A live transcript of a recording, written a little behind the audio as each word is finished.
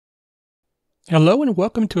Hello and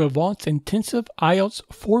welcome to Avant's intensive IELTS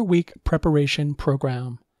 4-week preparation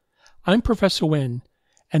program. I'm Professor Nguyen,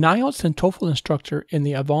 an IELTS and TOEFL instructor in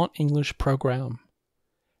the Avant English program.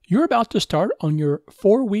 You're about to start on your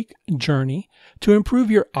 4-week journey to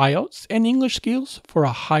improve your IELTS and English skills for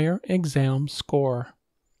a higher exam score.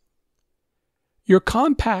 Your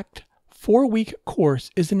compact 4-week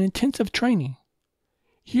course is an intensive training.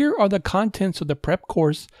 Here are the contents of the prep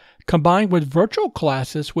course combined with virtual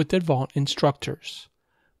classes with Avant instructors.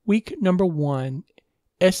 Week number 1,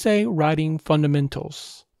 Essay Writing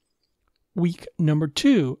Fundamentals. Week number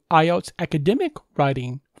 2, IELTS Academic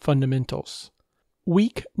Writing Fundamentals.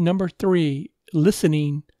 Week number 3,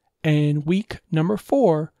 Listening. And week number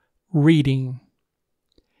 4, Reading.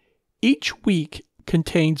 Each week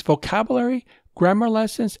contains vocabulary, grammar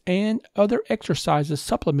lessons, and other exercises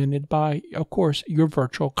supplemented by, of course, your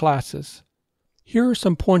virtual classes. Here are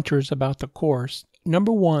some pointers about the course.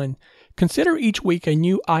 Number 1, consider each week a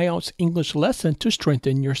new IELTS English lesson to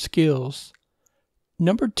strengthen your skills.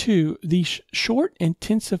 Number 2, these short,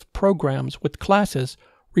 intensive programs with classes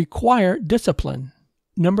require discipline.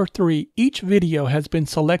 Number 3, each video has been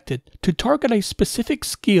selected to target a specific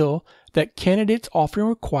skill that candidates often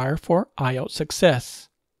require for IELTS success.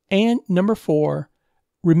 And number 4,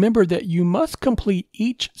 remember that you must complete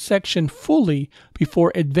each section fully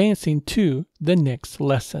before advancing to the next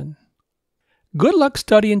lesson. Good luck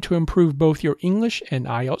studying to improve both your English and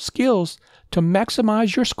IELTS skills to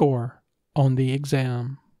maximize your score on the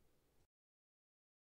exam.